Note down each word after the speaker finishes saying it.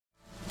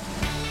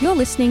You're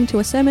listening to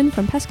a sermon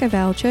from Pasco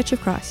Vale Church of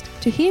Christ.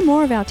 To hear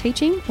more of our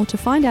teaching or to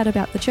find out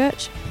about the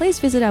church, please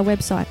visit our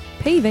website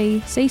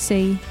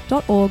pvcc.org.au.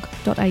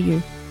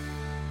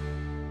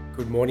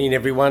 Good morning,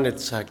 everyone.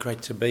 It's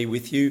great to be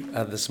with you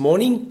this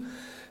morning.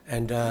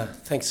 And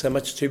thanks so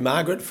much to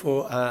Margaret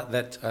for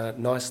that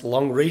nice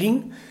long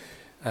reading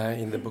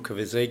in the book of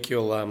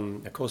Ezekiel.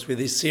 Of course, with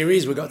this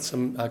series, we've got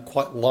some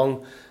quite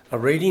long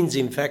readings.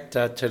 In fact,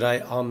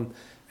 today I'm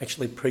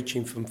actually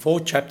preaching from 4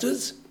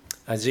 chapters,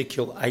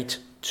 Ezekiel 8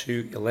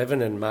 to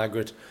 11, and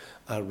Margaret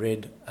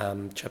read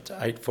chapter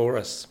 8 for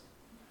us.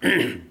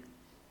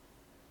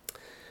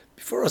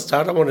 Before I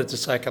start, I wanted to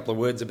say a couple of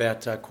words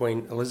about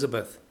Queen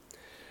Elizabeth.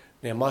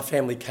 Now, my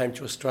family came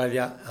to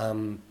Australia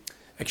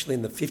actually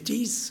in the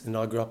 50s, and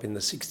I grew up in the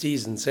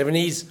 60s and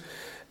 70s,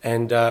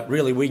 and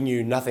really we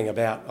knew nothing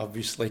about,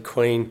 obviously,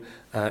 Queen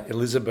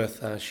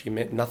Elizabeth. She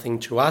meant nothing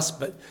to us,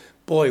 but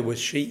boy, was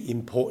she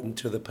important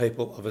to the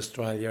people of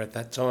Australia at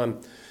that time,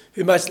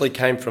 who mostly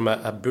came from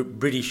a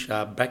British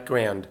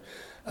background.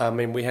 I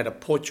mean, we had a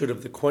portrait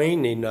of the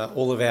Queen in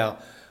all of our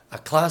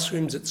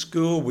classrooms at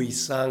school. We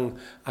sung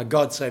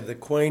God Save the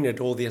Queen at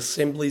all the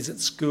assemblies at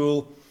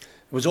school.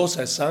 It was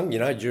also sung,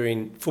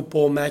 during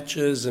football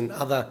matches and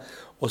other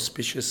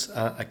auspicious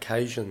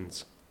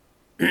occasions.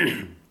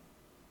 But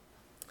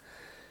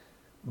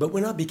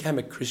when I became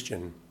a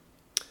Christian,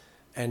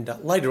 and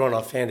later on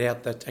I found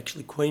out that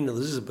actually Queen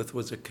Elizabeth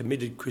was a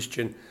committed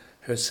Christian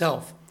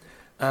herself.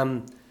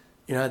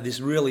 This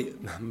really,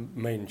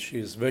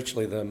 she was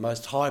virtually the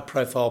most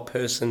high-profile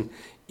person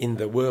in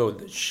the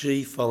world, that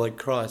she followed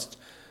Christ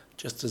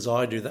just as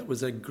I do. That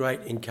was a great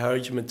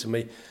encouragement to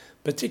me,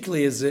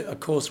 particularly as there, of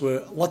course,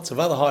 were lots of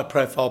other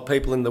high-profile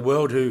people in the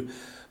world who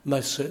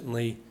most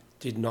certainly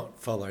did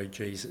not follow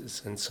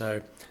Jesus. And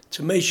so,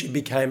 to me, she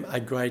became a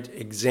great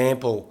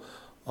example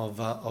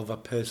of a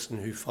person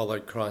who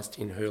followed Christ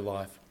in her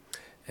life.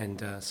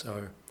 And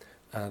so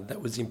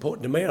that was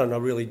important to me, and I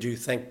really do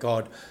thank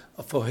God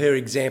for her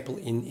example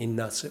in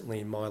certainly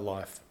in my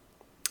life.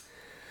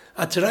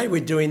 Today we're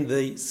doing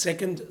the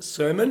second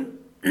sermon.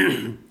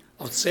 We're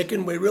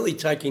really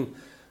taking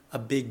a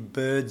big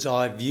bird's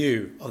eye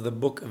view of the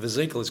book of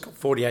Ezekiel. It's got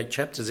 48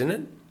 chapters in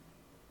it.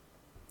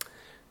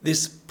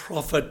 This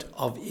prophet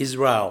of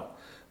Israel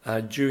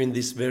during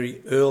this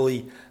very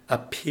early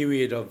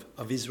period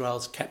of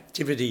Israel's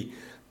captivity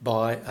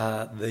by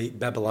the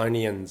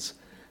Babylonians.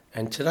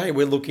 And today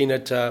we're looking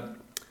at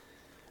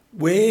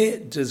where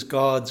does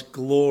God's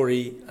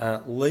glory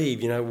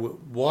leave?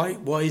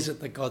 Why is it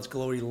that God's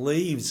glory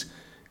leaves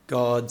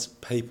God's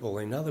people?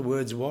 In other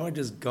words, why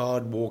does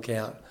God walk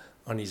out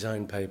on his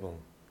own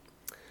people?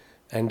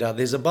 And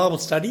there's a Bible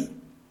study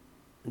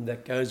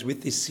that goes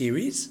with this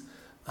series.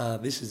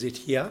 This is it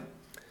here.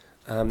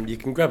 You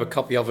can grab a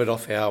copy of it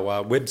off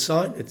our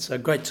website. It's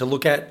great to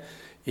look at.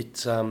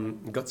 It's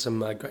got some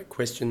great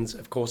questions,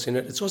 of course, in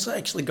it. It's also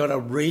actually got a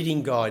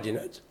reading guide in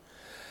it.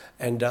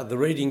 And the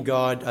reading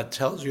guide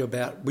tells you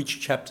about which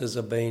chapters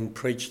are being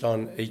preached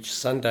on each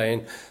Sunday.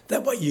 And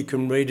that way you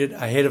can read it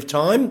ahead of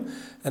time,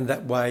 and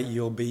that way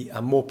you'll be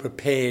more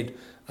prepared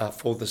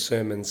for the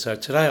sermon. So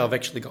today I've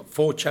actually got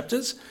 4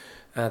 chapters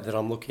that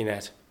I'm looking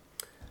at.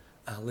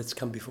 Let's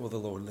come before the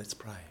Lord. Let's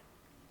pray.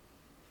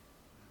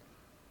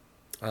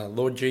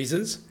 Lord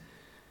Jesus,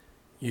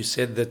 you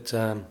said that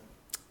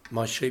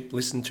my sheep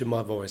listen to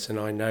my voice, and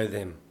I know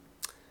them,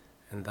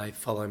 and they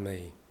follow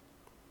me.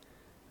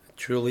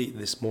 Truly,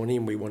 this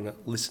morning we want to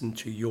listen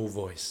to your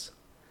voice.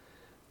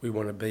 We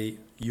want to be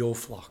your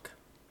flock,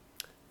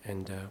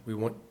 and we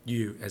want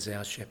you as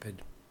our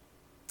shepherd.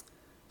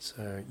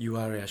 So you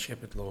are our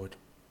shepherd, Lord.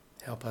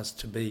 Help us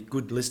to be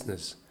good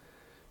listeners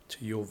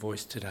to your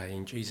voice today.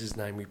 In Jesus'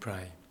 name we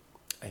pray.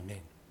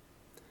 Amen.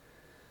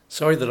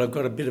 Sorry that I've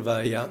got a bit of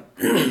a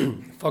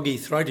foggy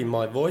throat in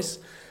my voice,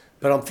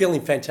 but I'm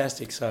feeling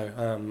fantastic. So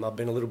I've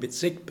been a little bit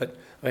sick, but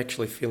I'm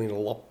actually feeling a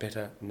lot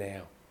better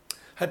now.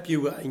 Hope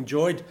you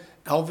enjoyed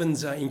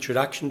Alvin's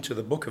introduction to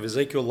the book of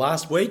Ezekiel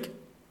last week.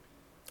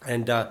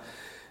 And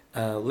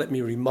let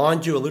me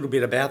remind you a little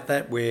bit about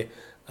that, where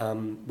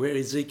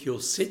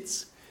Ezekiel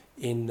sits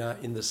in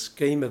the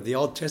scheme of the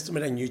Old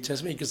Testament and New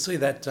Testament. You can see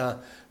that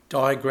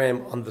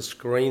diagram on the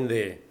screen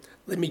there.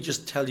 Let me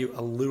just tell you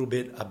a little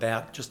bit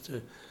about, just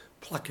to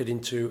pluck it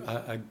into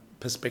a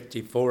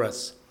perspective for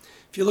us.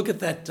 If you look at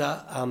that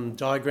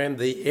diagram,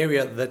 the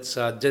area that's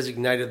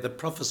designated the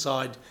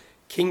prophesied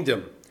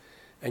kingdom,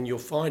 and you'll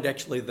find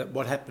actually that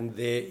what happened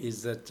there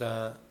is that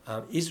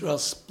Israel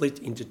split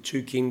into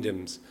 2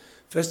 kingdoms.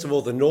 First of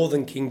all, the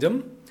northern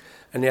kingdom.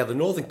 And now the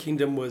northern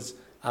kingdom was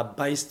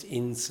based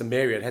in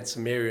Samaria. It had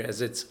Samaria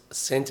as its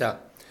centre.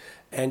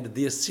 And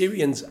the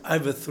Assyrians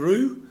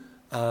overthrew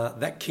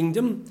that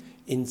kingdom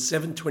in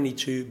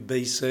 722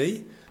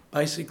 BC.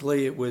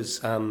 Basically, it was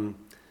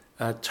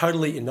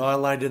totally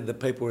annihilated. The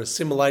people were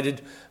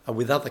assimilated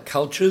with other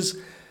cultures.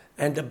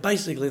 And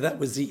basically that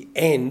was the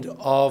end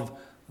of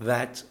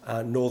that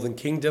northern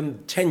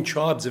kingdom. 10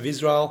 tribes of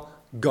Israel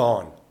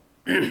gone.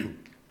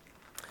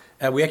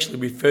 We actually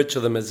refer to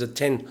them as the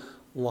 10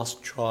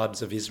 lost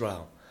tribes of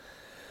Israel.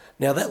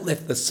 Now that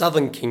left the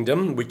southern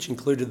kingdom, which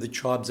included the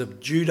tribes of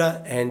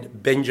Judah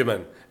and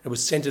Benjamin. It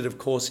was centred, of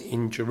course,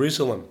 in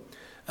Jerusalem.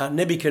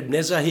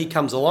 Nebuchadnezzar, he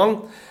comes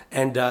along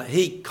and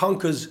he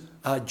conquers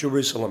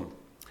Jerusalem,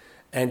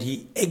 and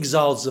he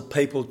exiles the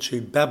people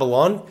to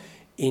Babylon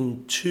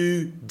in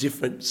two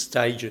different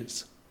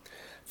stages.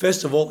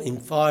 First of all, in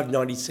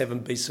 597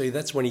 BC,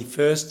 that's when he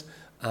first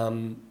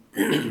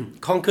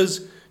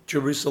conquers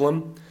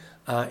Jerusalem.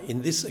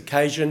 In this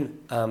occasion,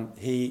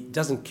 he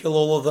doesn't kill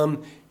all of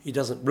them. He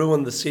doesn't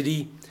ruin the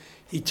city.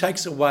 He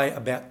takes away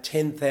about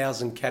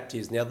 10,000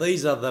 captives. Now,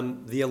 these are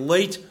the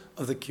elite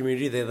of the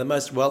community. They're the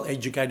most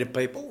well-educated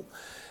people.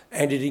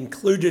 And it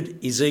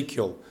included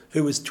Ezekiel,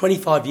 who was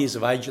 25 years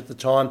of age at the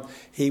time.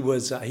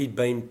 He'd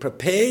been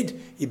prepared,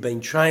 he'd been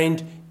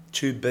trained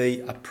to be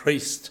a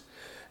priest.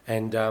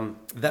 And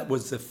that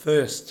was the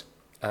first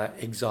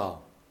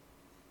exile.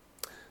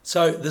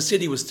 So the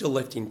city was still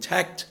left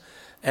intact,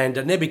 and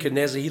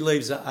Nebuchadnezzar, he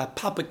leaves a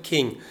puppet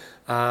king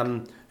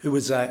who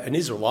was an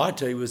Israelite.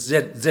 He was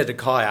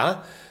Zedekiah,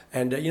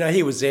 and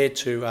he was there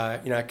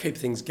to keep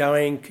things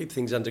going, keep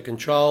things under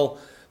control,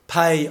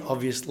 pay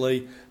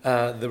obviously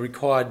the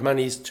required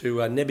monies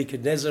to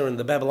Nebuchadnezzar and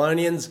the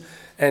Babylonians,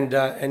 and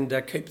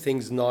keep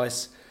things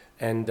nice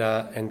and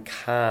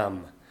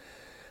calm.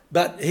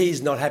 But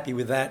he's not happy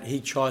with that.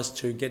 He tries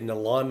to get in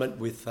alignment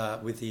with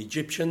the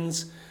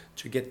Egyptians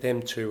to get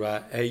them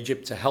to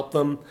Egypt to help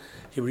them.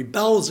 He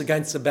rebels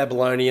against the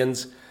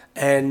Babylonians,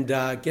 and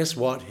guess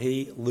what?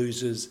 He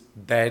loses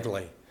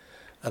badly.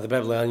 The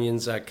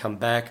Babylonians come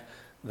back.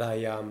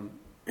 They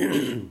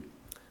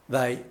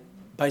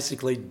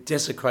basically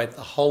desecrate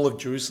the whole of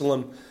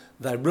Jerusalem.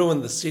 They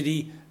ruin the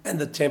city and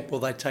the temple.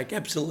 They take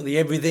absolutely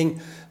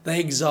everything. They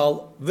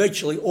exile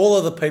virtually all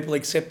of the people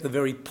except the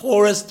very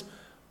poorest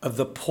of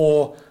the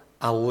poor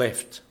are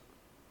left.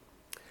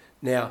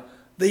 Now,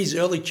 these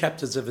early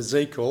chapters of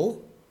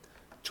Ezekiel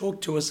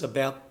talk to us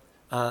about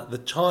the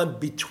time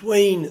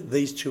between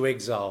these two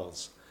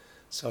exiles.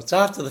 So it's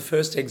after the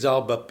first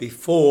exile, but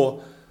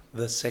before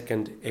the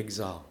second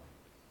exile.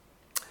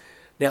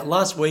 Now,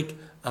 last week,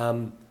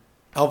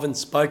 Alvin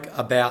spoke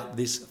about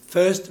this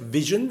first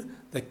vision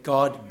that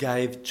God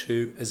gave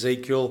to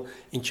Ezekiel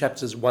in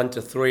chapters 1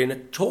 to 3, and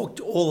it talked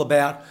all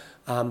about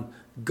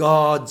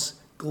God's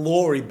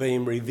glory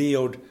being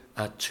revealed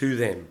to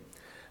them.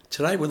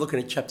 Today we're looking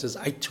at chapters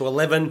 8 to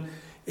 11.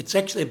 It's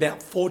actually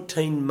about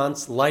 14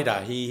 months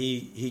later.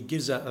 He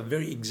gives a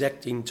very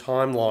exacting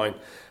timeline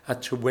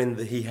to when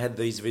he had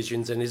these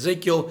visions. And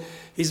Ezekiel,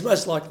 he's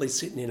most likely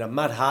sitting in a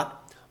mud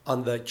hut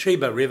on the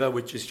Cheba River,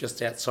 which is just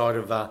outside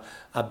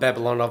of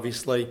Babylon,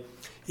 obviously.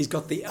 He's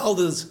got the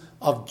elders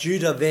of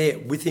Judah there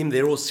with him.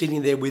 They're all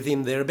sitting there with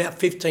him. They're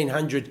about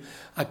 1,500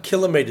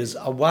 kilometres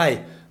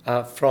away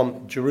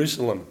from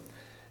Jerusalem.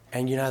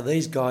 And,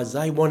 these guys,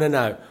 they want to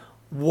know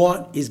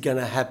what is going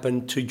to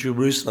happen to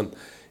Jerusalem.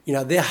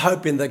 They're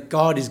hoping that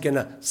God is going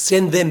to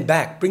send them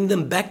back, bring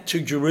them back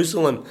to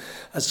Jerusalem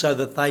so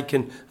that they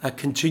can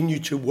continue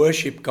to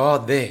worship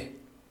God there.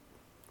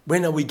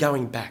 When are we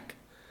going back?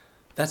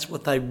 That's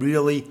what they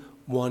really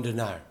want to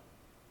know.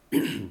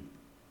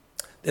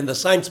 Then the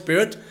same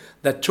spirit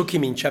that took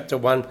him in chapter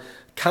 1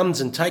 comes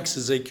and takes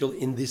Ezekiel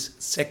in this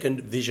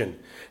second vision.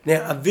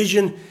 Now, a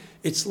vision,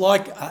 it's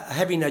like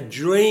having a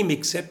dream,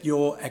 except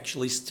you're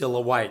actually still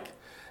awake.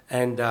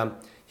 And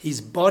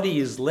his body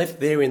is left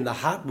there in the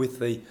hut with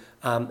the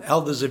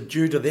elders of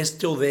Judah. They're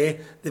still there.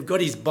 They've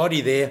got his body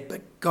there,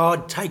 but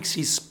God takes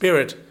his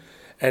spirit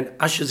and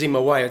ushers him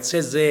away. It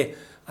says there,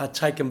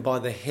 taken by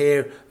the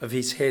hair of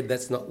his head.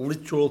 That's not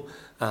literal,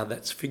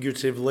 that's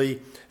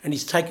figuratively. And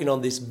he's taken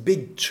on this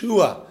big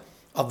tour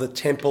of the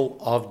temple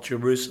of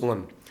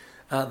Jerusalem.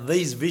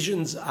 These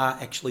visions are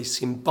actually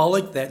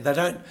symbolic. They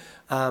don't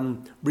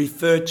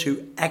refer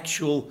to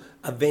actual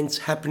events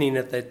happening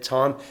at that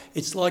time.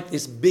 It's like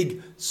this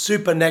big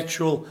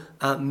supernatural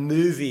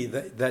movie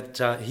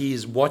that he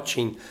is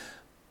watching,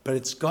 but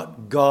it's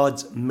got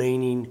God's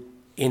meaning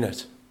in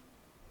it.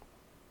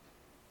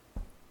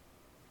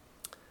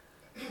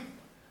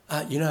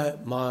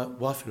 My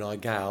wife and I,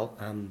 Gail,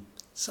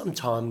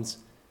 sometimes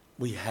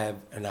we have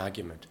an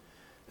argument.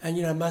 And,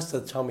 most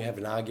of the time we have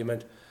an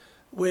argument,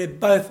 we're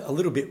both a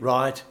little bit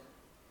right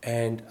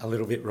and a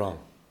little bit wrong.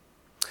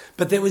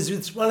 But there was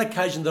this one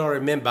occasion that I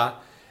remember,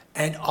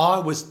 and I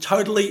was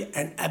totally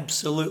and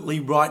absolutely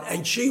right,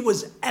 and she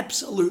was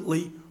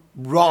absolutely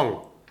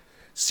wrong.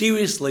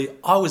 Seriously,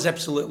 I was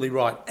absolutely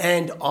right,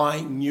 and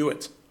I knew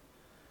it.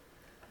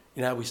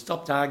 We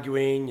stopped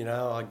arguing,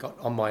 I got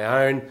on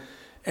my own,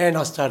 and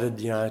I started,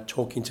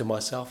 talking to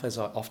myself, as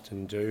I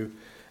often do,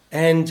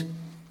 and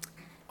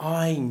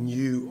I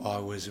knew I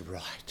was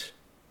right.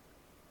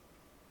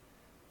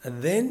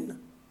 And then,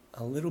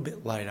 a little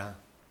bit later,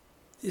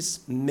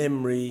 this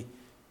memory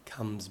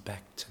comes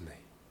back to me.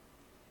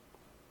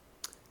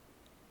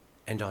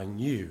 And I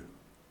knew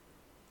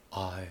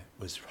I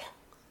was wrong.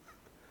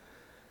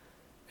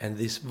 And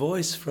this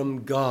voice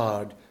from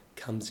God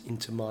comes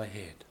into my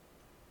head.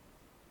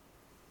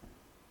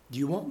 Do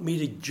you want me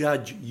to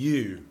judge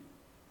you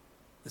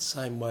the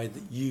same way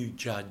that you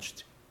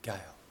judged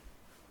Gail?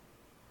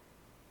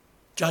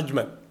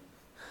 judgment.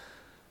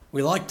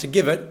 We like to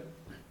give it,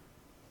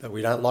 but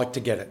we don't like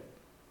to get it.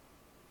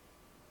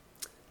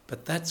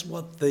 But that's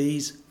what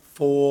these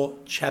 4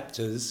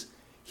 chapters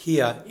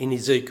here in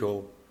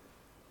Ezekiel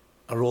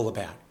are all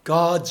about.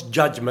 God's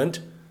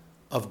judgment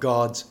of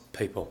God's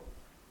people.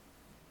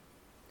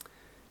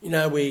 You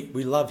know, we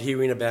love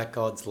hearing about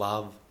God's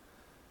love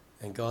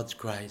and God's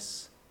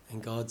grace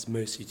and God's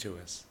mercy to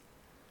us.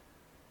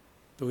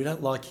 But we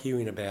don't like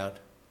hearing about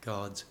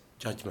God's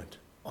judgment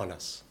on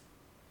us.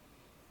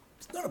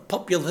 It's not a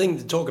popular thing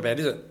to talk about,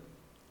 is it?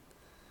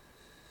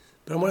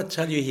 But I want to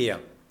tell you here,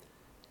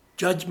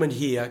 judgment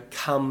here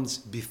comes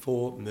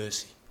before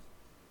mercy.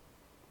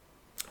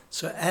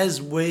 So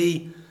as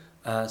we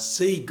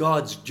see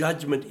God's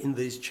judgment in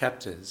these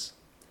chapters,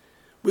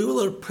 we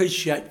will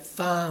appreciate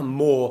far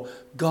more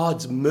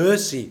God's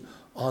mercy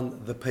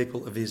on the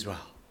people of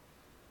Israel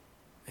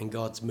and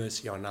God's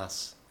mercy on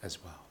us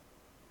as well.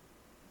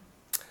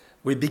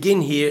 We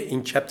begin here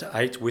in chapter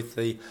 8 with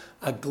the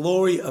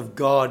glory of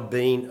God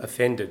being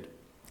offended.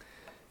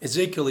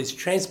 Ezekiel is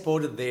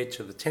transported there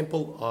to the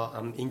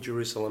temple in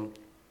Jerusalem,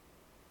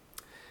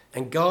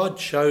 and God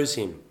shows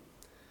him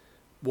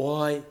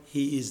why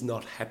he is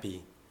not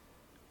happy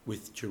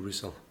with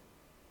Jerusalem,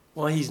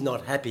 why he's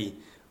not happy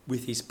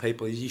with his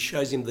people. He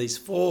shows him these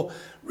 4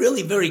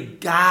 really very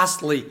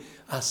ghastly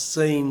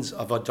scenes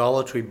of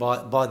idolatry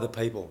by the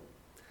people.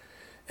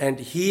 And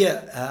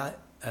here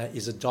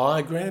is a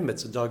diagram.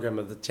 It's a diagram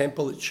of the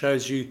temple. It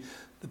shows you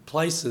the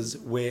places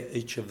where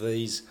each of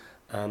these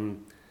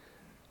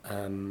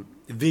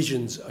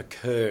visions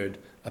occurred,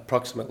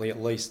 approximately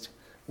at least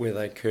where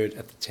they occurred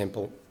at the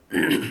temple.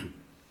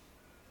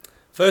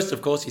 First,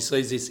 of course, he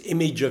sees this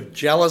image of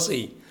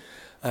jealousy.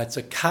 It's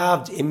a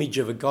carved image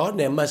of a god.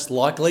 Now, most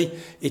likely,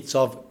 it's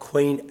of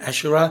Queen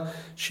Asherah.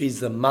 She's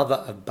the mother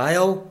of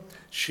Baal.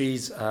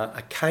 She's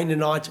a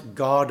Canaanite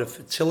god of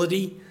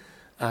fertility.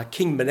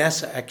 King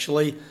Manasseh,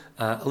 actually,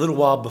 a little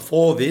while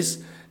before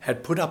this,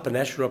 had put up an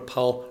Asherah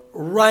pole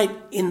right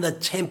in the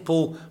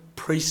temple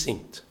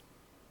precinct.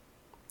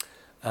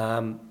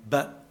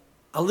 But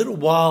a little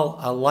while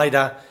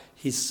later,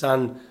 his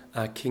son,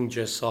 King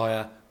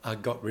Josiah,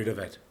 got rid of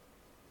it.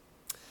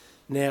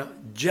 Now,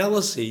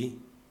 jealousy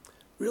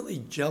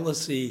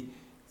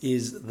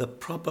is the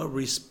proper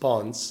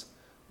response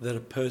that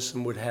a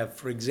person would have.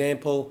 For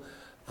example,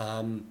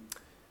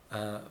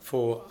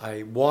 for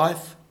a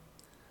wife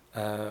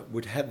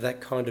would have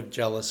that kind of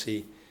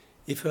jealousy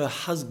if her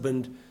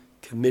husband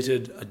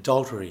committed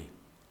adultery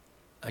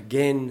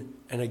again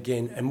and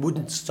again and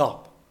wouldn't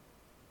stop.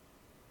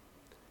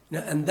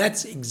 Now, and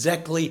that's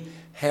exactly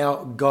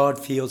how God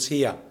feels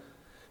here.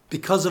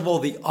 Because of all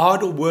the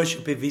idol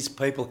worship of his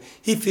people,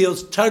 he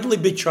feels totally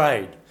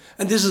betrayed.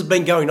 And this has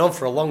been going on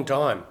for a long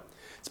time.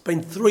 It's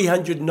been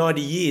 390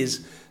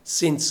 years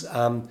since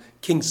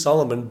King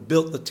Solomon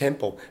built the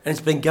temple. And it's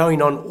been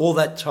going on all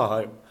that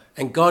time.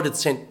 And God had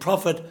sent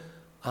prophet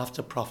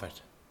after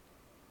prophet.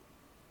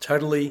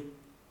 Totally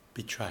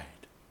betrayed.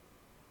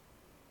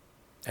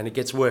 And it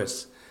gets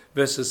worse.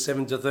 Verses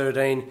 7 to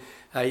 13,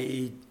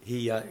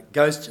 he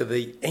goes to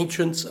the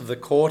entrance of the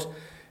court,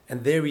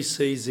 and there he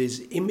sees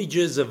these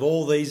images of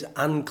all these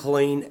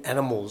unclean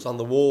animals on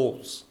the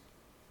walls.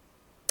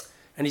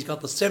 And he's got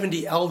the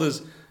 70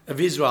 elders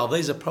of Israel.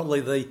 These are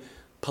probably the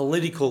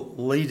political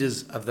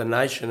leaders of the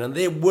nation, and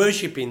they're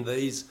worshipping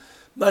these,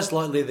 most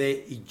likely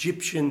they're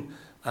Egyptian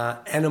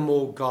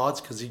animal gods,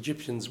 because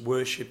Egyptians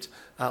worshipped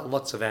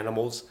lots of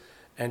animals,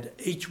 and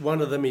each one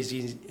of them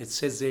it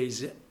says there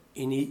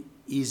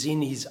is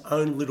in his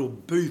own little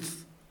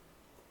booth,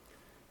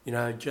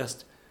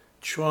 just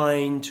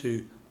trying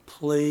to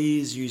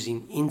please,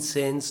 using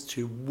incense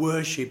to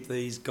worship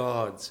these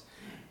gods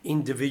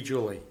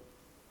individually.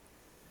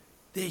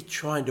 They're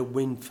trying to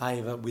win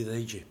favour with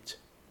Egypt.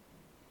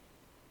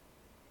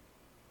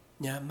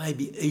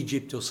 Maybe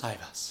Egypt will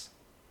save us.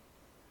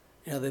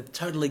 They've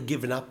totally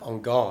given up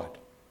on God.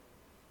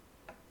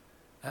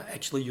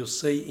 Actually, you'll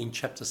see in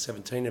chapter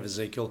 17 of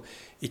Ezekiel,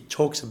 it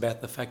talks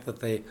about the fact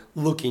that they're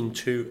looking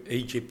to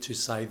Egypt to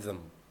save them.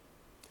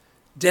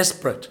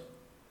 Desperate,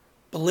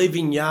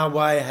 believing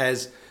Yahweh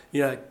has,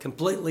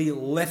 completely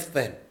left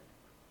them.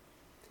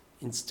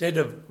 Instead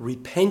of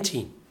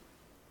repenting,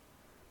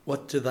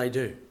 what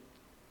do?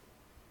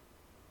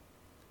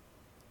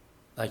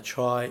 They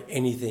try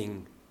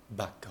anything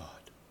but God.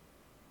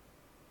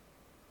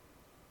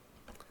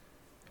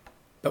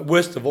 But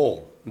worst of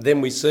all,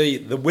 then we see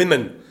the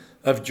women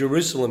of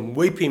Jerusalem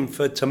weeping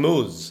for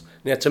Tammuz.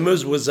 Now,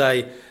 Tammuz was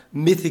a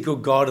mythical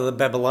god of the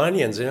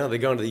Babylonians. They're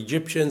going to the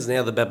Egyptians,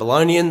 now the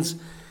Babylonians.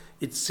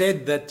 It's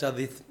said that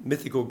this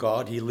mythical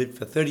god, he lived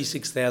for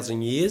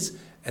 36,000 years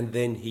and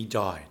then he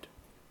died.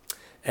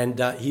 And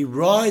he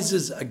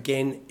rises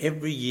again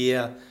every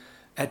year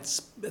at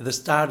the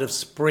start of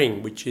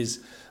spring, which is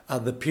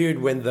the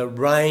period when the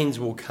rains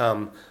will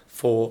come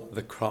for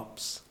the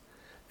crops.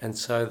 And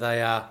so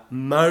they are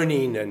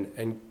moaning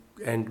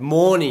and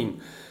mourning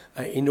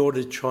in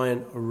order to try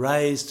and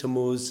raise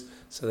Tammuz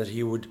so that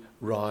he would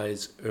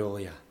rise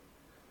earlier.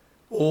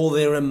 All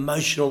their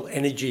emotional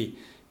energy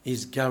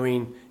is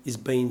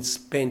being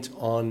spent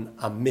on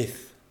a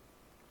myth.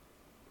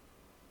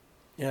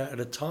 You know, at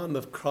a time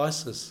of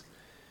crisis,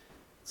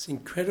 it's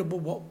incredible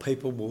what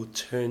people will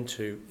turn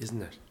to,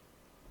 isn't it?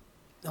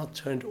 They'll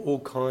turn to all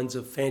kinds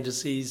of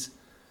fantasies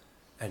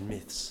and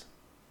myths.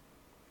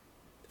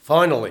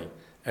 Finally,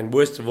 and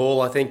worst of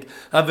all, I think,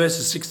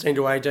 verses 16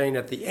 to 18,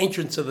 at the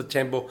entrance of the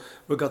temple,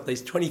 we've got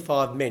these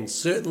 25 men.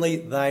 Certainly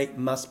they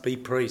must be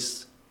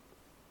priests.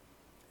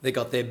 They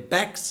got their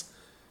backs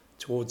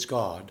towards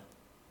God,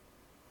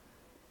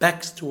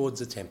 backs towards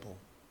the temple.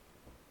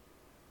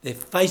 They're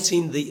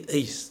facing the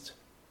east,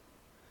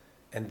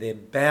 and they're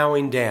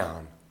bowing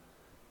down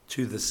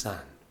to the sun,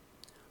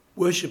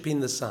 worshipping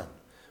the sun,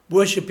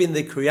 worshipping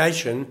the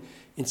creation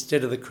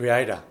instead of the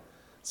Creator,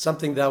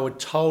 something they were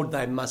told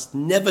they must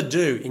never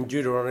do in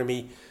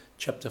Deuteronomy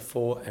chapter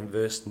 4 and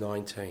verse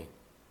 19.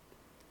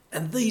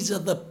 And these are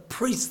the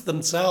priests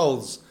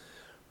themselves,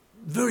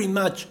 very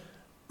much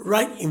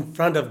right in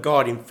front of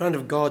God, in front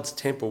of God's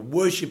temple,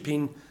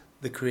 worshipping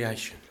the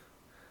creation.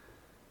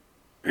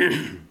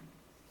 I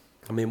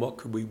mean, what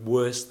could be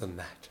worse than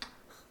that?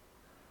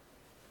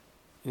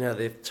 You know,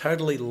 they've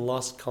totally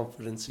lost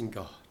confidence in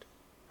God.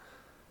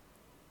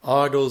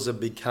 Idols have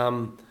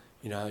become,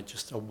 you know,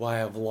 just a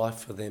way of life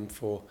for them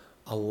for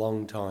a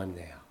long time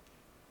now.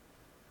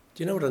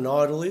 Do you know what an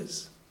idol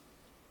is?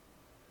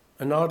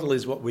 An idol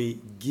is what we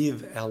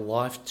give our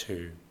life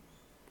to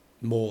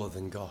more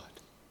than God.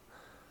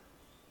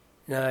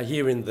 You know,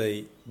 here in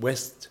the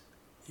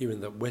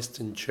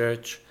Western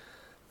church,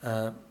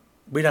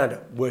 we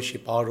don't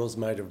worship idols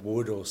made of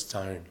wood or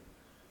stone.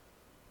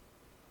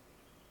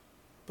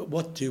 But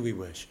what do we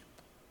worship?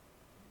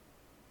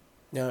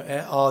 Now,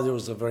 our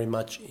idols are very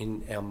much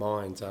in our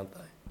minds, aren't they?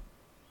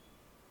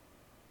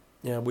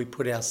 You know, we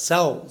put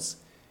ourselves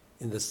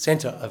in the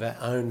centre of our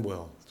own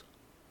world.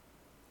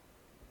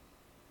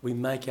 We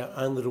make our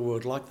own little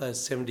world, like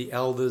those 70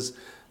 elders.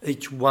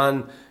 Each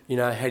one, you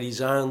know, had his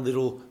own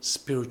little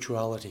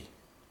spirituality.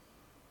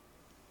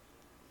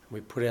 We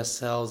put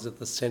ourselves at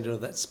the centre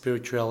of that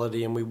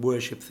spirituality, and we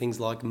worship things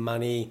like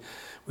money.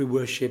 We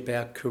worship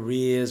our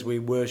careers. We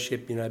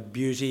worship, you know,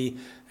 beauty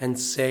and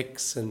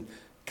sex and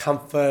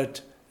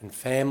comfort and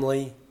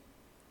family.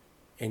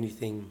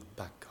 Anything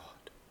but God.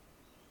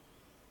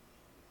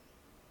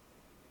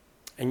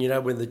 And you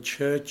know, when the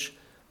church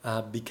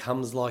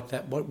becomes like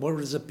that, what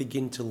does it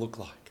begin to look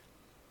like?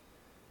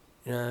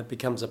 You know, it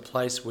becomes a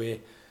place where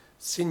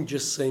sin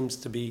just seems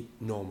to be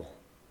normal,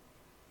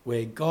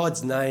 where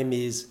God's name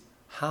is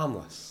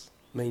harmless,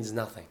 means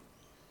nothing.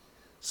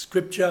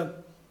 Scripture,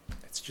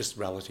 it's just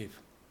relative.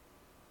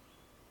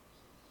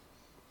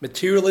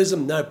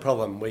 Materialism, no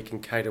problem, we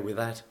can cater with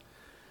that.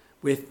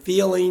 Where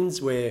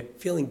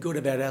feeling good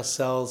about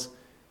ourselves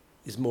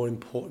is more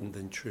important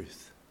than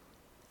truth.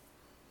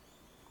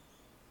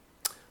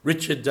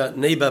 Richard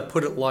Niebuhr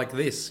put it like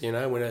this, you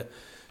know, when a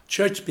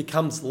church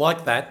becomes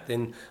like that,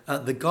 then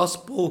the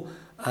gospel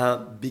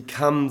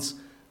becomes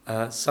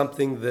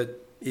something that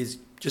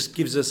just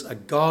gives us a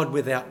God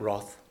without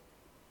wrath,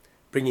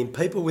 bringing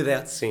people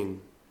without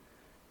sin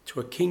to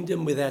a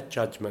kingdom without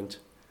judgment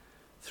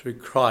through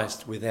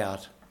Christ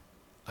without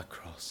a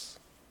cross.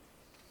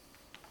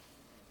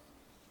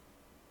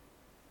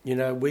 You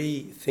know,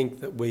 we think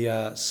that we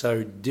are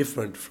so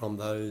different from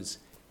those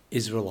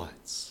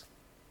Israelites,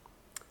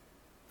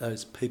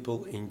 those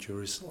people in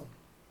Jerusalem.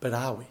 But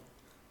are we?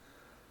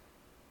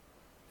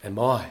 Am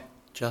I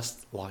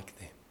just like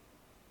them?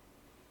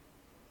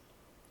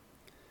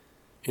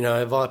 You know,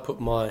 have I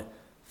put my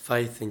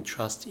faith and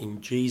trust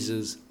in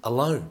Jesus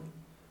alone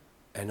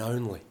and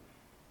only?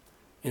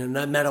 You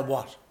know, no matter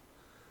what.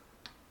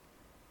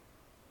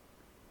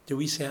 Do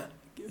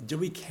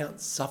we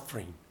count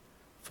suffering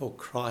for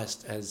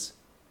Christ as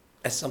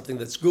something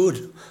that's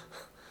good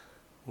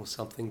or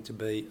something to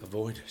be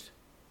avoided?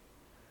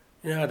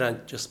 You know, I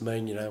don't just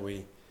mean, you know,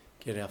 we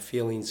get our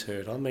feelings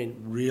hurt. I mean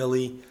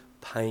really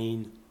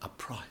paying a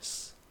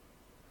price.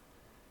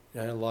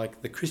 You know,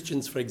 like the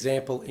Christians, for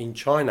example, in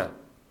China.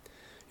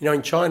 You know,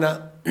 in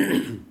China,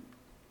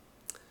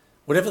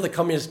 whatever the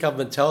communist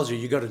government tells you,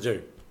 you've got to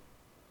do.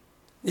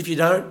 If you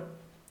don't,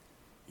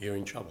 you're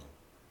in trouble.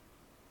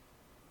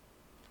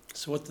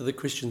 So what do the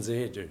Christians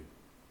there do?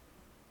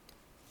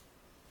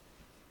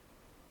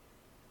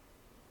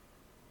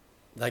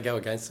 They go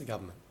against the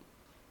government.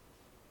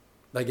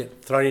 They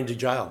get thrown into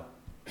jail.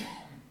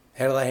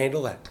 How do they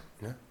handle that?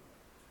 You know?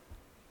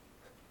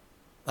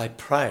 They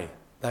pray.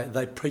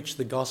 They preach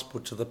the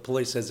gospel to the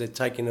police as they're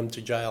taking them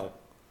to jail.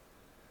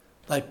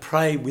 They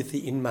pray with the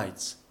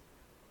inmates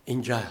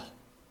in jail.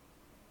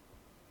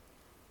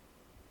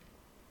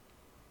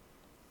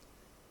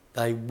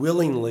 They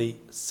willingly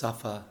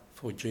suffer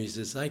for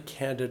Jesus. They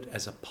count it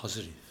as a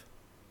positive.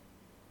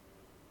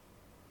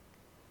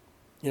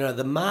 You know,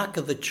 the mark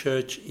of the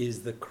church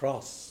is the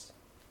cross.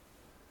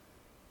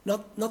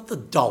 Not the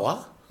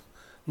dollar,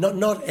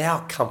 not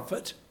our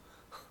comfort,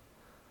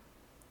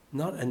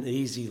 not an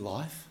easy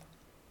life.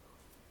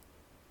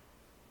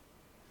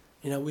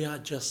 You know, we are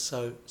just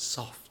so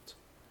soft.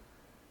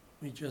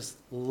 We just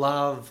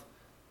love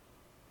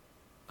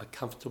a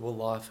comfortable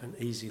life, an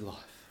easy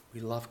life. We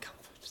love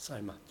comfort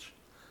so much.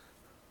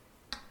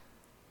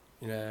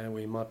 You know,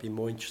 we might be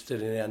more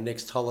interested in our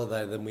next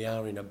holiday than we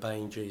are in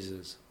obeying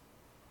Jesus.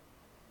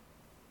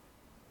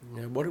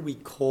 You know, what do we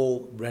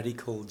call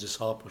radical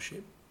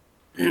discipleship?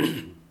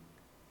 I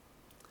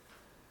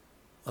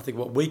think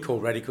what we call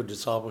radical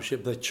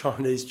discipleship, the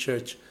Chinese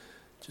church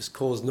just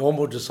calls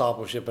normal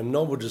discipleship, and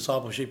normal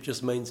discipleship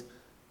just means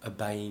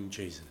obeying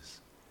Jesus,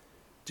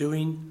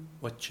 doing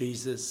what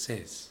Jesus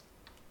says.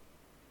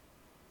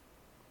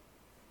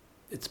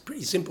 It's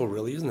pretty simple,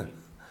 really, isn't it?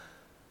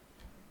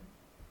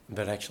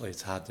 But actually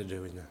it's hard to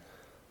do, isn't it?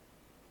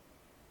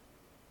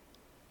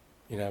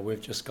 You know,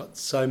 we've just got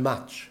so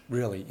much,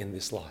 really, in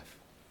this life.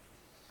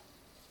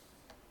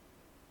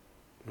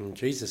 And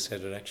Jesus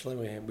said it,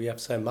 actually. We have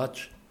so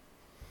much.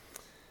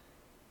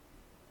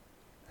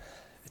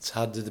 It's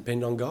hard to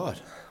depend on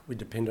God. We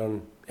depend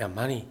on our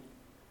money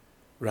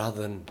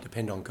rather than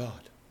depend on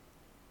God.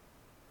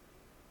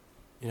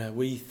 You know,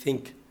 we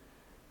think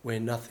we're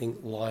nothing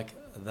like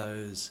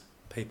those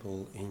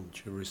people in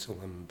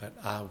Jerusalem, but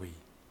are we?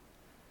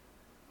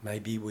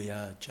 Maybe we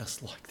are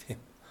just like them,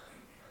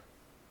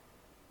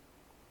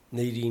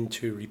 needing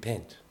to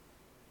repent,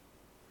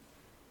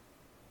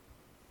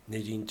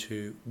 needing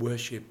to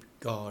worship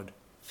God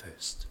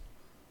first,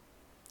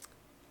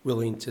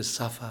 willing to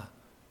suffer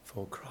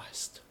for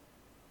Christ.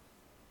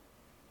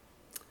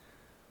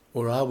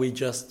 Or are we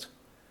just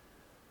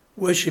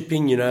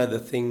worshipping, you know, the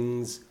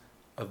things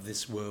of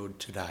this world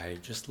today,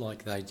 just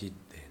like they did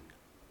then?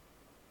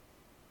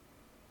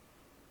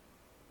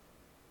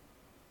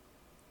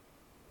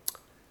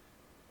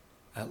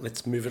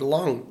 Let's move it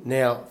along.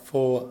 Now,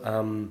 for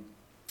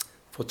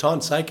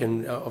time's sake,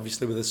 and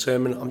obviously with the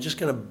sermon, I'm just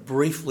going to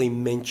briefly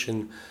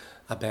mention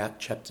about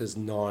chapters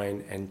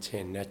 9 and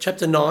 10. Now,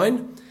 chapter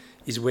 9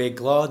 is where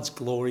God's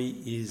glory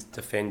is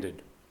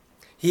defended.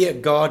 Here,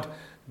 God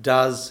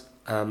does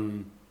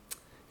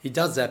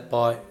that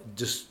by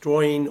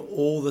destroying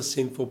all the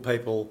sinful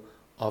people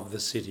of the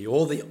city,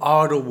 all the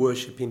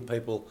idol-worshipping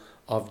people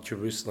of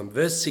Jerusalem.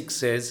 Verse 6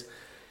 says,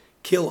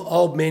 "Kill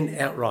old men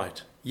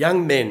outright,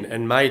 young men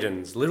and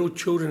maidens, little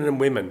children and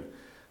women,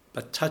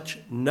 but touch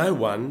no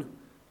one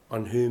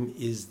on whom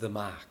is the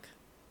mark."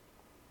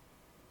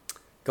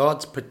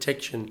 God's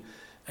protection,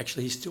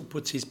 actually he still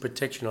puts his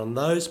protection on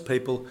those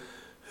people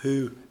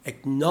who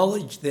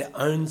acknowledge their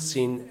own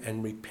sin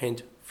and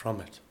repent from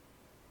it.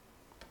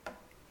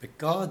 But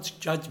God's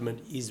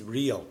judgment is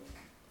real.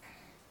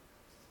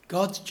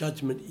 God's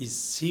judgment is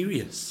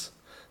serious.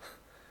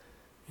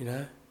 You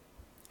know,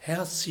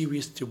 how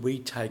serious do we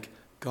take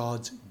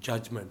God's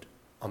judgment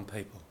on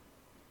people?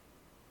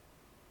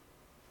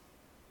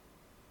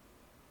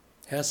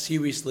 How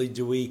seriously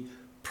do we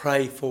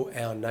pray for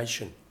our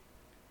nation?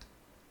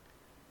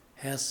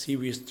 How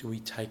serious do we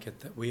take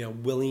it that we are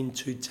willing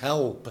to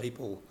tell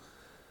people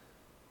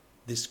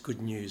this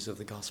good news of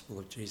the gospel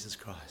of Jesus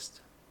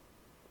Christ?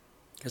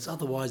 Because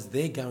otherwise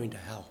they're going to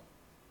hell.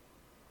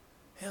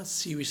 How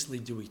seriously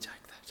do we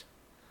take that?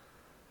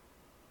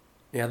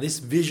 Now, this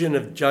vision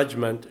of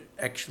judgment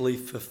actually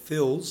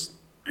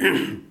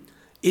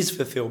is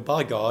fulfilled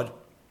by God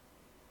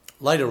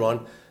later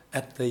on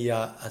at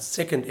the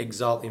second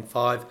exile in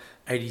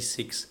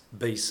 586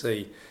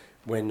 BC,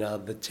 when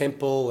the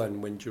temple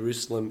and when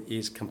Jerusalem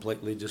is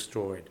completely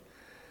destroyed.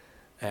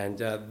 And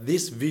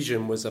this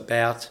vision was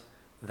about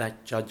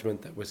that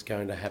judgment that was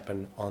going to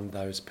happen on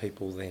those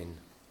people then.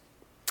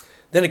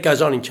 Then it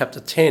goes on in chapter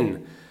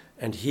 10,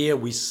 and here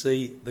we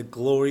see the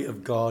glory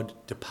of God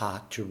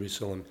depart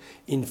Jerusalem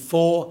in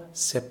 4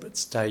 separate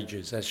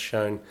stages, as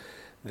shown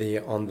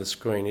there on the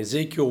screen.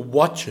 Ezekiel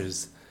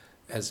watches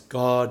as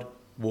God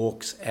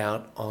walks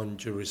out on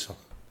Jerusalem.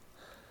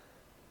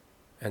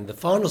 And the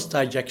final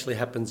stage actually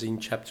happens in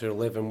chapter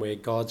 11, where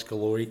God's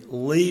glory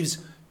leaves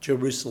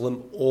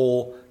Jerusalem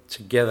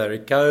altogether.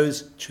 It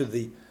goes to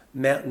the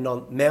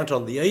mount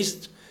on the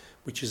east,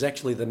 which is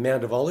actually the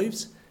Mount of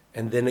Olives,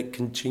 and then it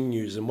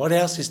continues. And what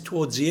else is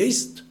towards the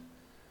east?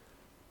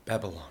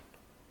 Babylon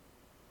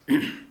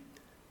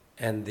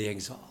and the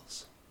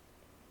exiles.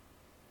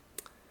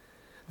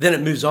 Then it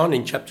moves on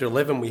in chapter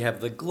 11. We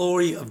have the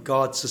glory of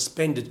God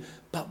suspended,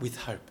 but with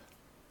hope.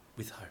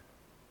 With hope.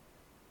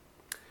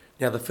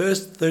 Now, the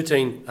first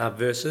 13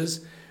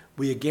 verses,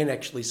 we again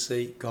actually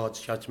see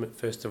God's judgment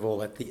first of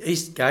all. At the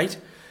east gate,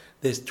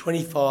 there's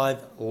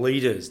 25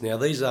 leaders. Now,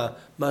 these are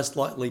most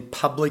likely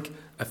public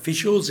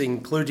officials,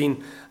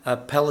 including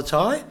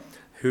Palatai,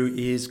 who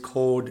is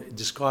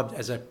described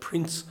as a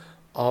prince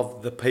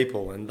of the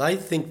people. And they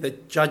think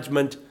that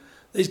judgment,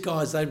 these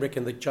guys, they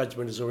reckon that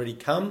judgment has already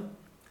come.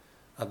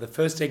 The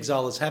first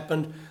exile has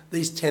happened.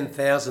 These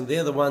 10,000,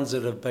 they're the ones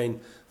that have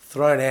been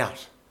thrown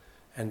out.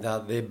 And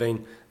they've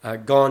been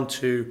gone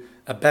to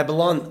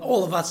Babylon.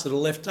 All of us that are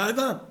left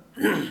over,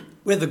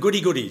 we're the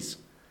goody-goodies.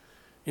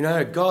 You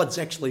know, God's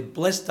actually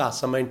blessed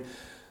us. I mean,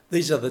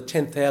 these are the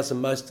 10,000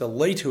 most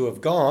elite who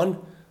have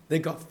gone.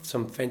 They've got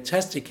some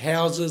fantastic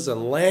houses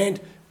and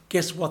land.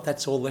 Guess what?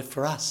 That's all left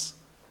for us.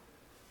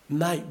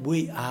 Mate,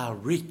 we are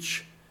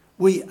rich.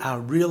 We are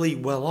really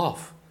well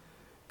off.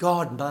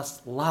 God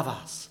must love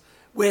us.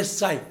 We're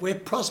safe, we're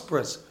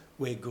prosperous,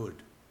 we're good.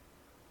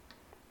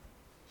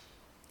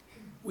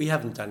 We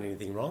haven't done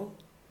anything wrong.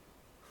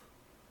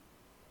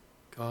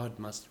 God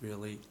must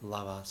really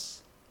love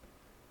us.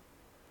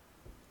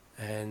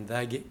 And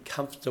they get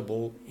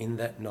comfortable in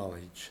that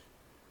knowledge,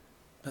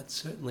 but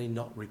certainly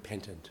not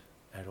repentant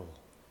at all.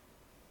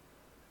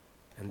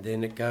 And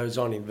then it goes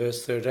on in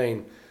verse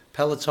 13.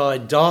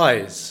 Pelotai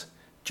dies.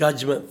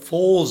 Judgment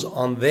falls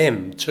on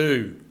them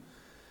too.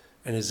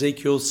 And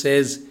Ezekiel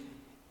says,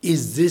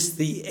 is this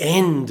the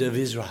end of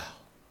Israel?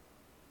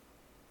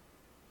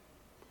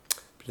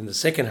 But in the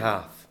second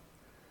half,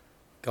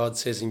 God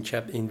says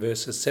in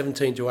verses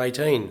 17 to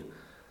 18,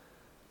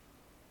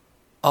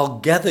 I'll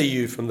gather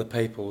you from the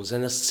peoples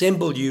and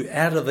assemble you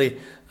out of the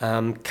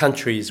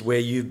countries where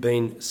you've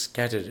been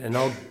scattered, and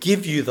I'll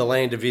give you the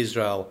land of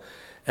Israel.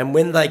 And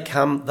when they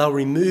come, they'll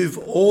remove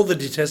all the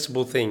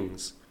detestable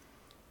things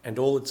and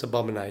all its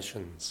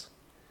abominations.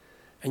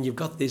 And you've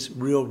got this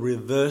real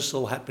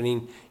reversal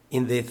happening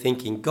in their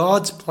thinking.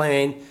 God's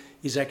plan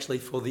is actually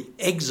for the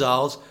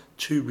exiles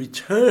to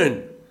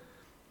return,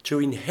 to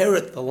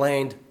inherit the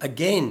land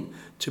again,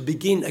 to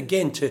begin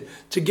again,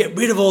 to get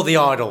rid of all the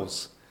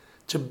idols,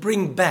 to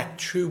bring back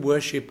true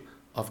worship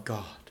of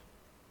God.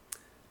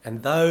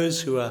 And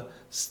those who are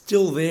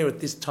still there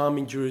at this time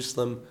in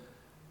Jerusalem,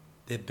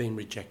 they've been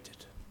rejected.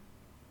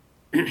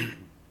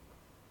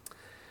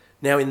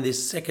 Now, in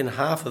this second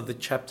half of the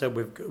chapter,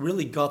 we've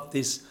really got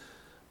this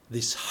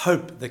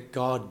hope that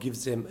God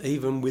gives them,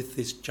 even with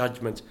this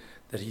judgment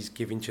that he's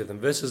giving to them.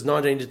 Verses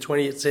 19 to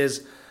 20, it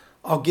says,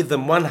 I'll give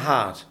them one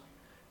heart,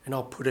 and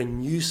I'll put a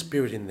new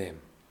spirit in them.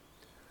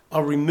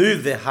 I'll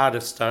remove their heart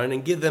of stone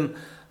and give them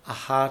a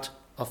heart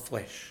of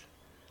flesh.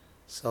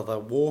 So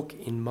they'll walk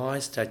in my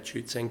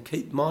statutes and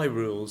keep my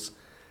rules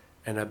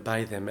and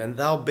obey them. And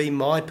they'll be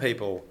my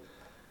people,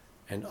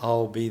 and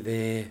I'll be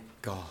their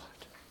God.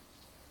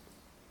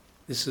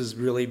 This is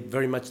really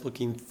very much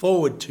looking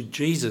forward to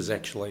Jesus,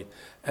 actually,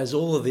 as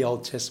all of the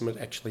Old Testament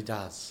actually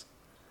does.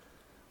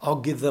 I'll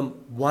give them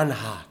one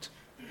heart.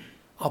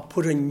 I'll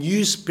put a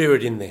new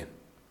spirit in them.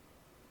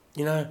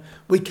 You know,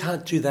 we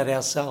can't do that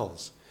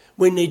ourselves.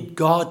 We need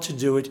God to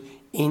do it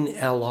in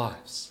our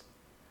lives.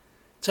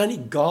 It's only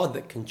God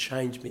that can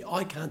change me.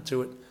 I can't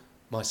do it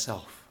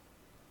myself.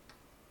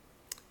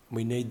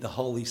 We need the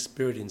Holy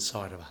Spirit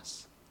inside of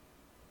us.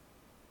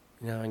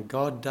 You know, and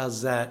God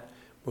does that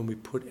when we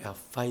put our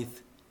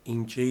faith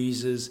in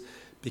Jesus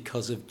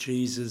because of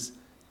Jesus'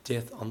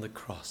 death on the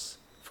cross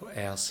for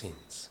our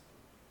sins.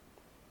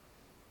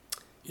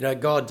 You know,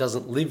 God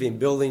doesn't live in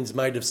buildings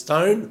made of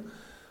stone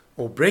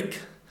or brick.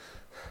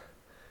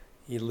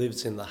 He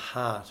lives in the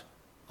heart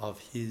of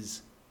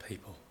his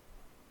people.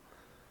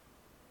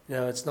 You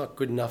know, it's not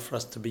good enough for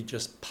us to be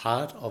just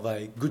part of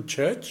a good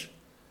church.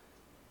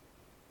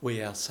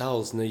 We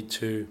ourselves need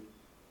to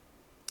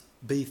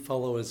be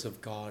followers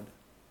of God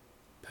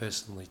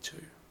personally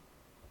too.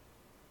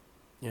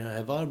 You know,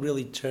 have I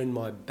really turned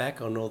my back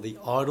on all the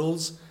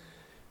idols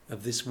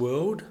of this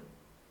world?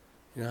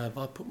 You know, have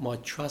I put my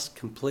trust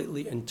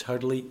completely and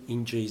totally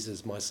in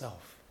Jesus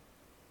myself?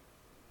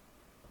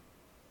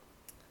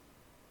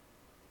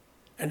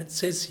 And it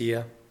says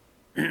here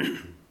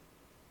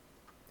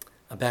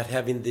about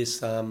having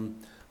this, I'll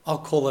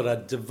call it a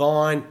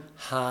divine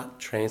heart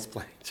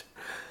transplant.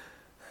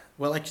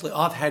 Well, actually,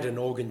 I've had an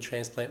organ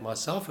transplant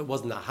myself. It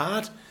wasn't a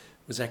heart,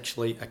 it was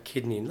actually a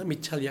kidney. And let me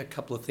tell you a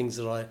couple of things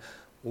that I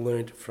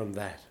learned from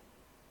that.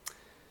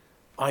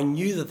 I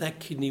knew that that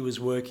kidney was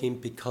working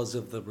because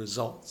of the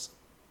results,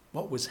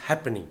 what was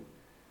happening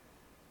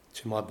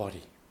to my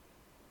body.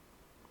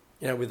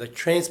 You know, with a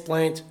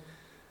transplant,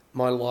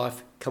 my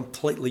life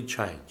completely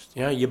changed.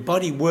 You know, your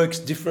body works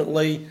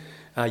differently,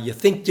 you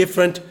think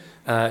different,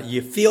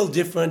 you feel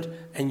different,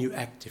 and you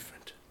act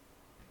different.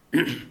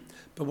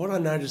 But what I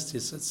noticed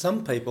is that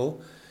some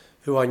people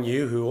who I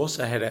knew who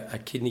also had a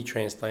kidney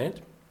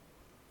transplant,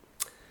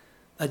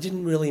 they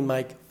didn't really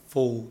make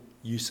full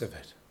use of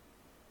it.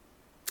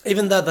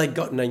 Even though they'd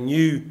gotten a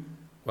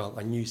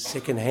new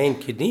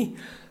second-hand kidney,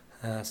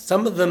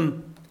 some of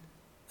them,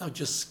 they were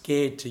just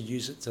scared to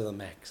use it to the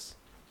max.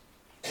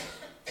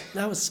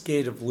 They were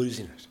scared of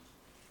losing it.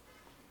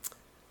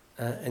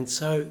 And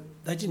so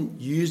they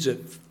didn't use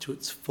it to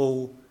its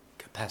full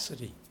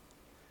capacity.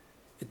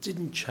 It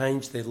didn't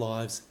change their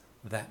lives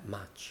that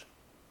much.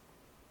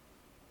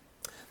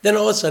 Then I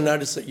also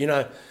noticed that, you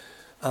know,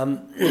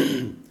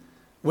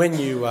 when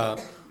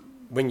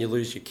you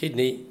lose your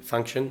kidney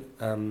function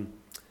and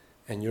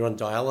you're on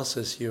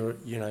dialysis,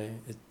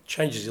 it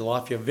changes your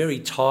life. You're very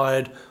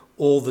tired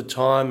all the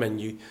time,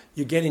 and you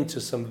get into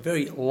some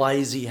very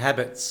lazy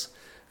habits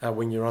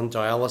when you're on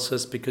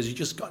dialysis because you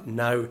just got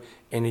no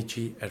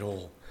energy at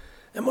all.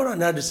 And what I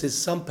noticed is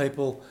some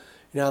people,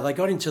 you know, they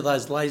got into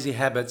those lazy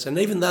habits, and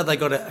even though they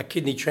got a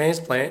kidney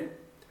transplant,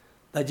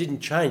 they didn't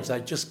change. They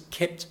just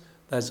kept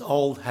those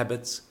old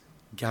habits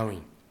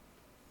going.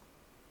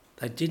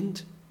 They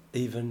didn't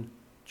even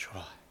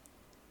try.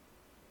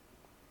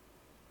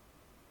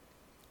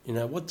 You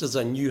know, what does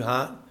a new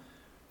heart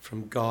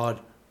from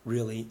God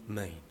really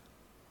mean?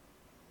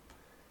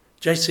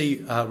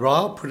 J.C.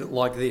 Ryle put it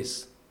like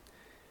this: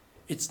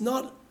 it's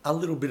not a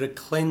little bit of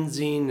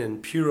cleansing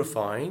and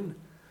purifying,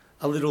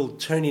 a little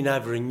turning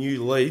over a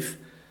new leaf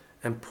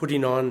and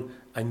putting on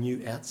a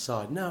new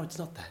outside. No, it's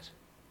not that.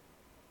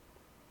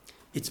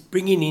 It's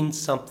bringing in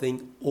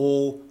something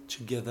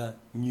altogether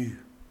new.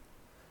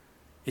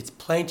 It's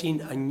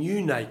planting a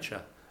new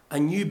nature, a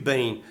new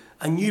being,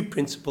 a new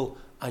principle,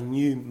 a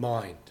new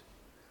mind.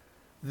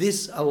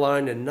 This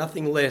alone and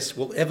nothing less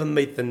will ever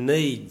meet the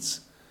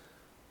needs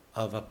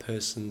of a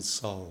person's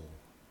soul,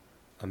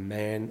 a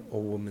man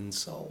or woman's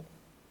soul.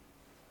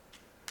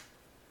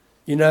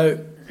 You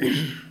know,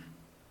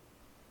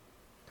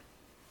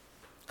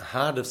 a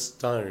heart of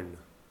stone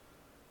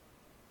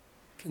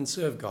can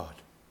serve God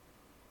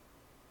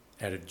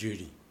out of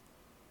duty,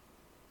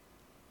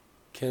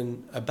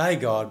 can obey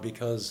God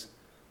because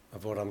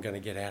of what I'm going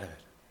to get out of it.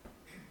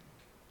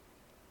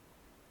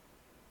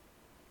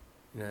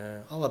 You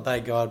know, I'll obey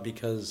God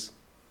because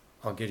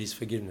I'll get his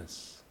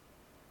forgiveness.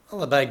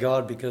 I'll obey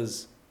God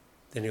because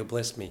then he'll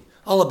bless me.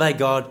 I'll obey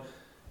God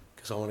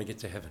because I want to get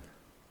to heaven.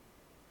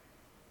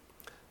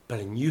 But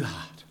a new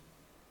heart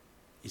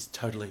is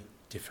totally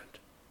different.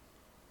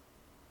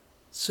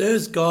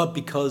 Serves God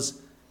because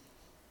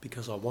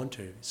I want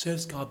to.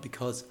 Serves God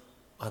because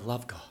I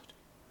love God.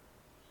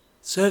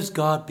 Serves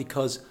God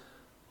because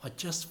I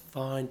just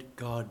find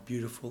God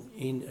beautiful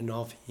in and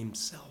of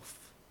himself.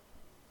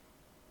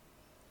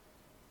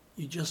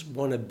 You just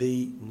want to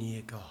be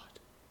near God.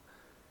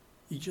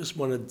 You just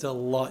want to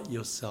delight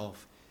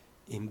yourself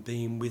in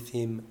being with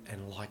him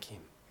and like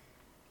him.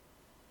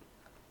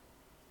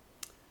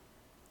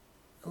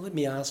 Now let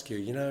me ask you,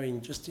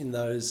 in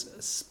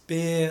those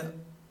spare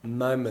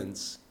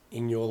moments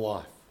in your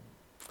life,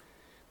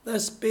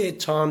 those spare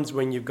times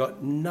when you've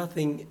got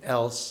nothing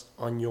else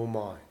on your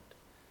mind,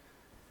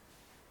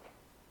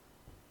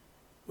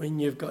 when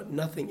you've got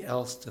nothing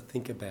else to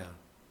think about,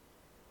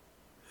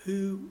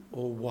 who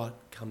or what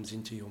comes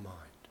into your mind?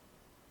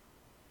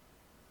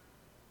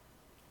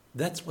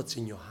 That's what's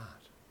in your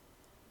heart.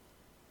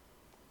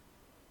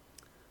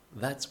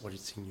 That's what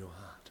is in your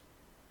heart.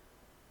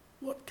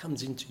 What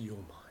comes into your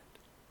mind?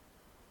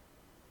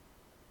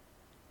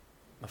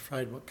 I'm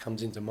afraid what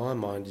comes into my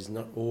mind is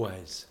not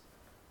always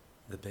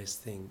the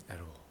best thing at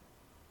all.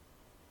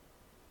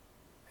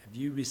 Have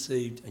you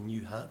received a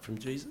new heart from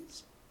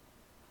Jesus?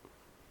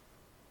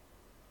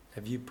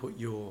 Have you put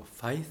your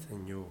faith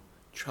and your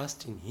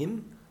trust in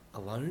him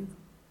alone?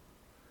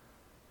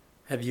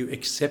 Have you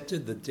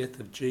accepted the death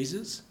of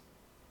Jesus?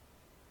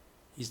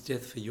 His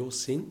death for your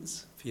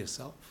sins, for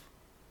yourself?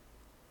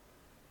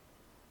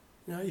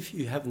 If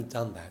you haven't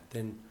done that,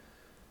 then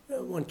why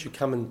don't you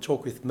come and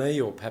talk with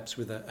me or perhaps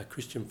with a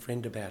Christian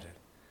friend about it?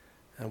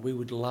 And we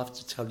would love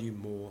to tell you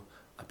more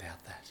about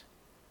that.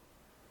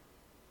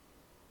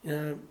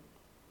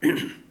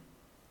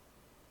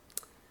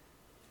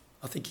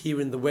 I think here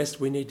in the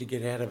West we need to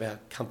get out of our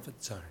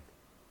comfort zone.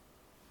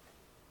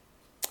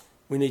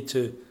 We need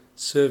to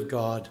serve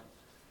God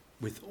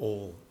with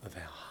all of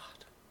our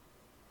heart,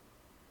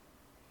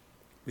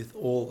 with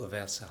all of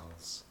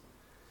ourselves,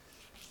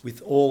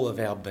 with all of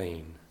our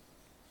being.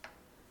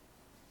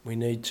 We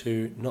need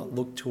to not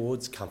look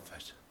towards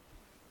comfort,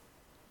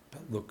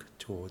 but look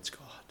towards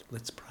God.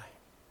 Let's pray.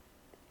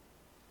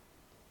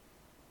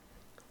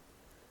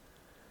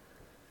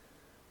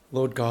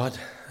 Lord God,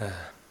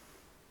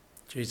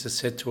 Jesus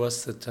said to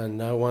us that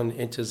no one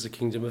enters the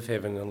kingdom of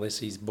heaven unless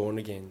he's born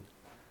again.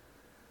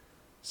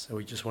 So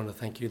we just want to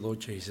thank you, Lord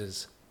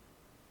Jesus,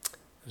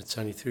 that it's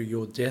only through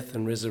your death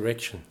and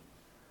resurrection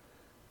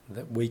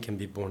that we can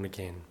be born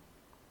again.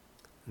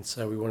 And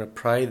so we want to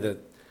pray that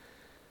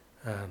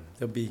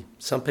there'll be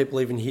some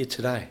people even here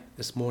today,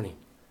 this morning,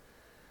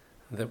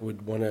 that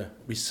would want to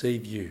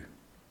receive you,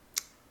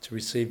 to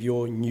receive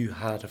your new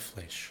heart of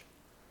flesh,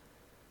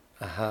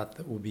 a heart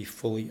that will be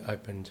fully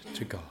opened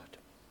to God.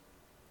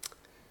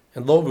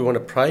 And Lord, we want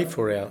to pray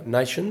for our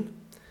nation.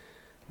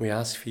 We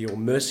ask for your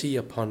mercy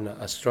upon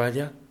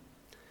Australia.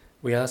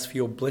 We ask for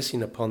your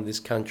blessing upon this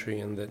country,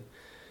 and that,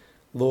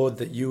 Lord,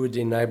 that you would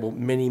enable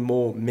many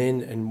more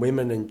men and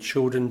women and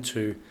children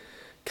to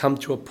come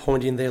to a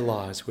point in their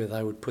lives where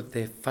they would put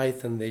their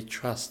faith and their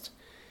trust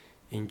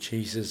in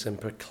Jesus and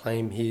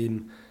proclaim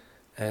him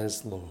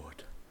as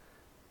Lord.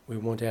 We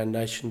want our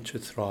nation to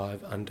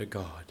thrive under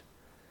God,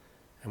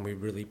 and we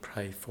really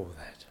pray for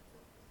that.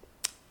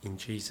 In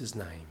Jesus'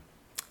 name,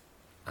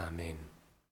 amen.